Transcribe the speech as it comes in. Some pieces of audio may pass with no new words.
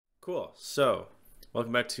Cool. So,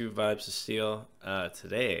 welcome back to Vibes of Steel.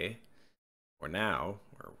 Today, or now,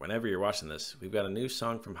 or whenever you're watching this, we've got a new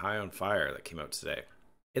song from High on Fire that came out today.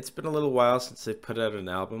 It's been a little while since they've put out an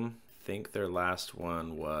album. I think their last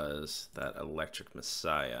one was that Electric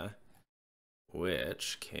Messiah,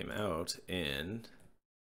 which came out in...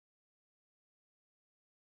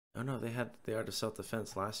 Oh no, they had The Art of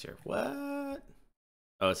Self-Defense last year. What?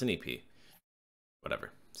 Oh, it's an EP.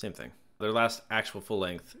 Whatever. Same thing. Their last actual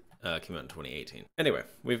full-length came out in 2018. Anyway,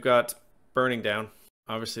 we've got Burning Down.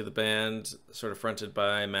 Obviously, the band sort of fronted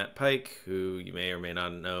by Matt Pike, who you may or may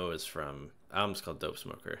not know is from... The album's called Dope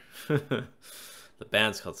Smoker. The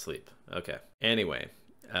band's called Sleep. Okay. Anyway,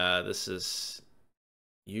 this is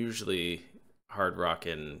usually hard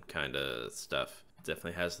rockin' kind of stuff.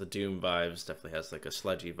 Definitely has the doom vibes, definitely has like a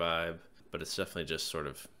sludgy vibe, but it's definitely just sort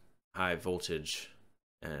of high voltage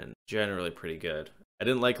and generally pretty good. I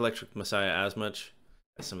didn't like Electric Messiah as much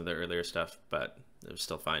as some of their earlier stuff, but it was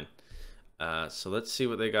still fine. So let's see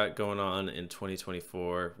what they got going on in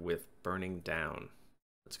 2024 with Burning Down.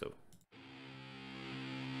 Let's go.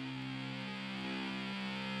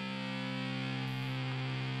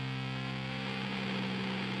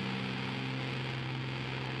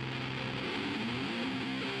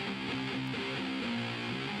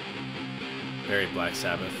 Very Black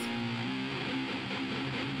Sabbath.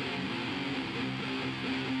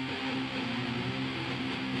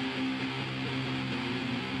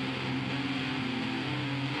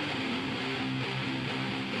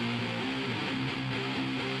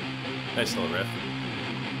 Nice little riff.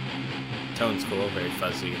 Tone's cool, very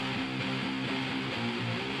fuzzy.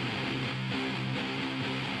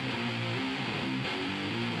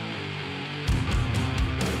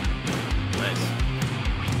 Nice.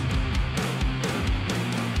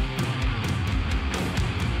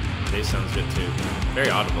 Bass sounds good too. Very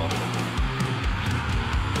audible.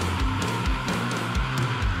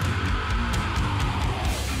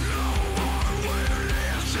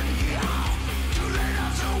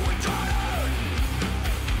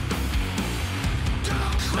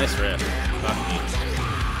 Nice riff. Fuck me.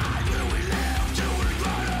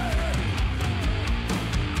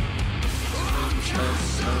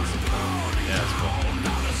 Yeah, that's cool.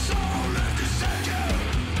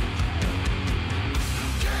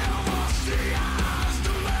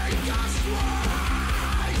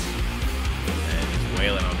 And he's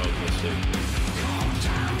wailing on vocals too.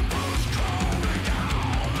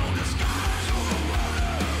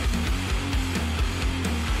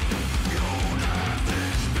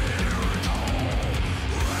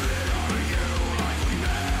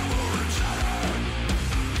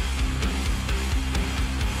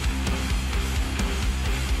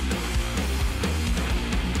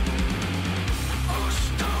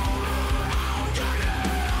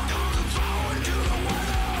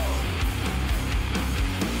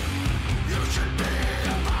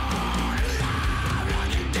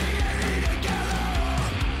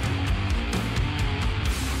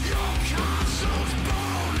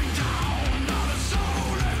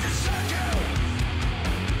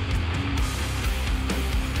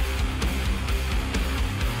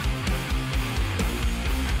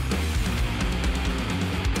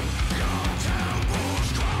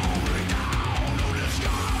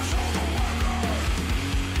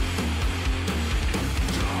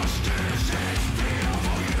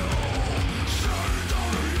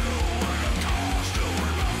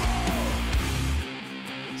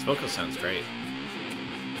 His vocal sounds great.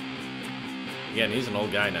 Again, he's an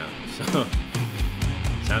old guy now, so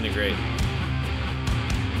sounding great.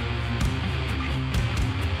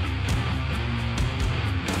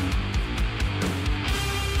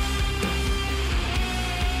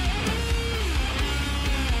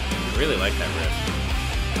 I really like that riff.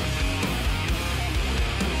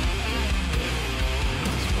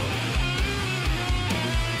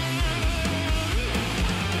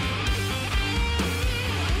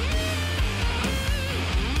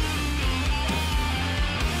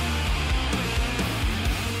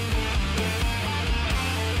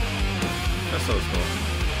 That sounds cool.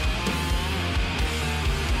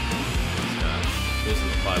 Losing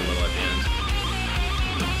the plot a little at the end.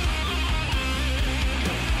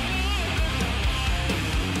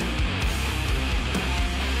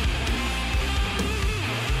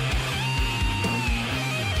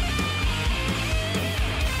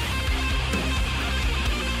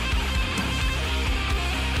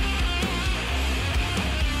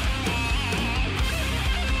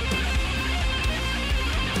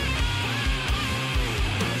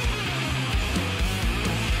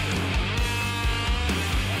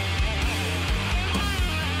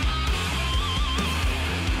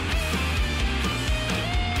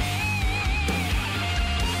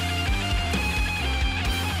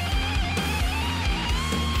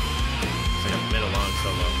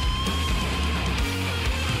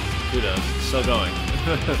 still going.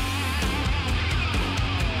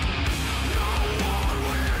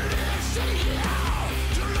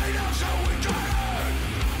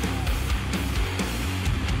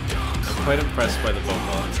 I'm quite impressed by the vocal.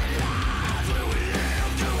 I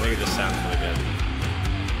think it just sounds really good.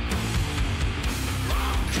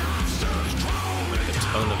 Like the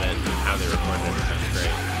tone of it and how they recorded it sounds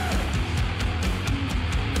great.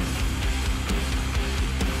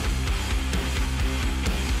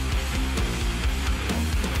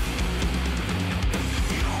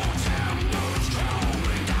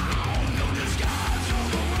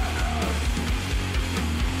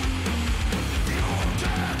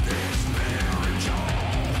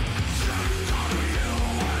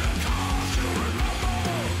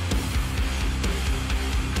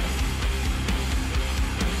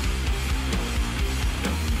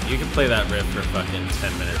 You can play that riff for fucking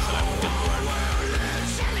 10 minutes and I won't get bored.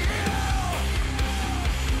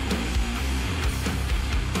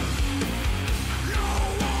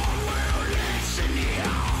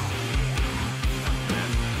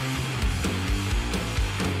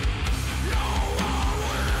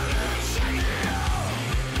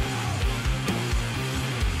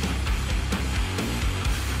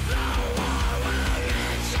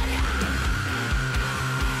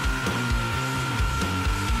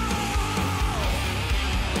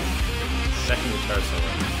 Second guitar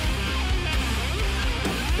solo.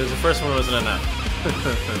 Because the first one wasn't enough.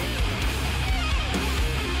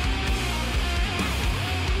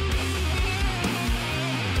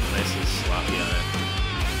 Nice and sloppy on it.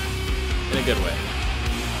 In a good way.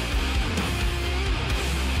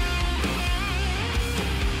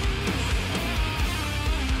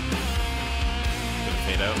 Gonna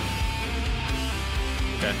fade out.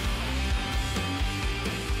 Okay.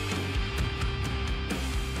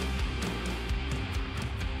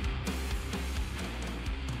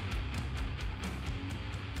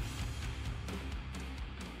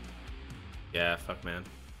 Yeah, fuck man.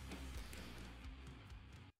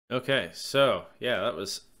 Okay, so yeah, that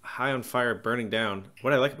was High on Fire, Burning Down.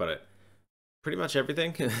 What I like about it, pretty much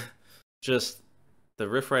everything. Just the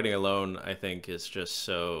riff writing alone, I think, is just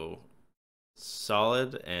so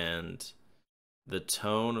solid, and the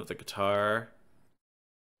tone of the guitar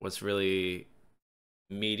was really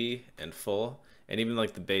meaty and full, and even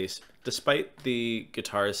like the bass, despite the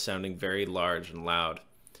guitars sounding very large and loud,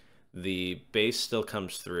 the bass still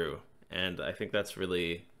comes through. And I think it's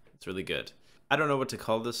really good. I don't know what to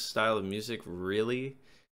call this style of music, really.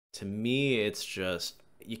 To me, it's just,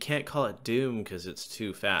 you can't call it doom because it's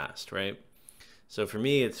too fast, right? So for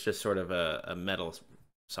me, it's just sort of a metal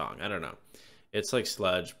song. I don't know. It's like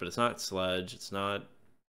sludge, but it's not sludge. It's not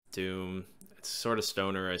doom. It's sort of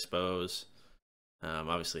stoner, I suppose.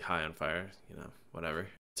 Obviously High on Fire, you know, whatever.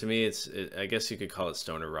 To me, I guess you could call it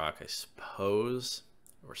stoner rock, I suppose.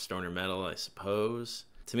 Or stoner metal, I suppose.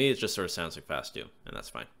 To me, it just sort of sounds like fast doom, and that's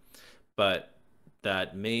fine. But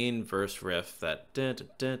that main verse riff, that dun, dun,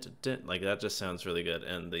 dun, dun, dun, like that just sounds really good.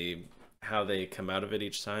 And how they come out of it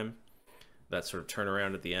each time, that sort of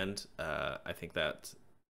turnaround at the end, I think that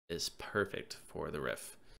is perfect for the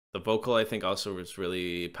riff. The vocal, I think, also was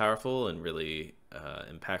really powerful and really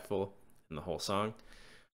impactful in the whole song.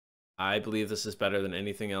 I believe this is better than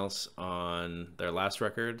anything else on their last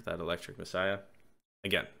record, that Electric Messiah.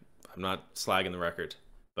 Again, I'm not slagging the record,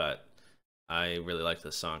 but I really like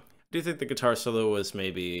this song. I do think the guitar solo was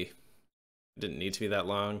maybe, didn't need to be that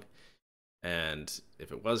long, and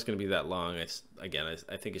if it was going to be that long, I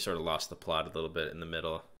think he sort of lost the plot a little bit in the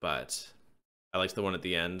middle, but I liked the one at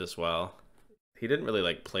the end as well. He didn't really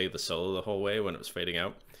like play the solo the whole way when it was fading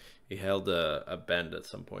out. He held a bend at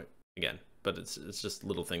some point, again, but it's just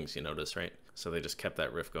little things you notice, right? So they just kept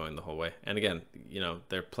that riff going the whole way. And again, you know,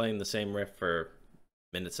 they're playing the same riff for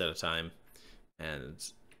minutes at a time, and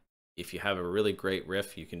if you have a really great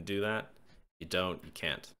riff, you can do that. If you don't, you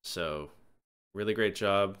can't. So really great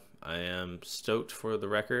job. I am stoked for the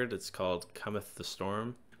record. It's called Cometh the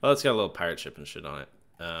Storm. Well, it's got a little pirate ship and shit on it.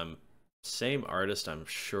 Same artist, I'm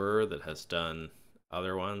sure, that has done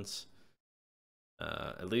other ones.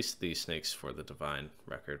 At least the Snakes for the Divine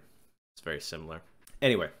record. It's very similar.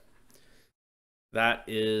 Anyway, that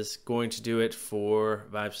is going to do it for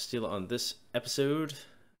Vibes of Steel on this episode.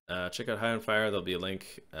 Check out High on Fire. There'll be a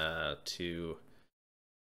link to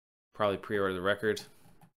probably pre-order the record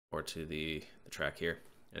or to the track here.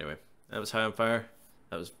 Anyway, that was High on Fire.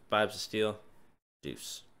 That was Vibes of Steel.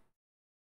 Deuce.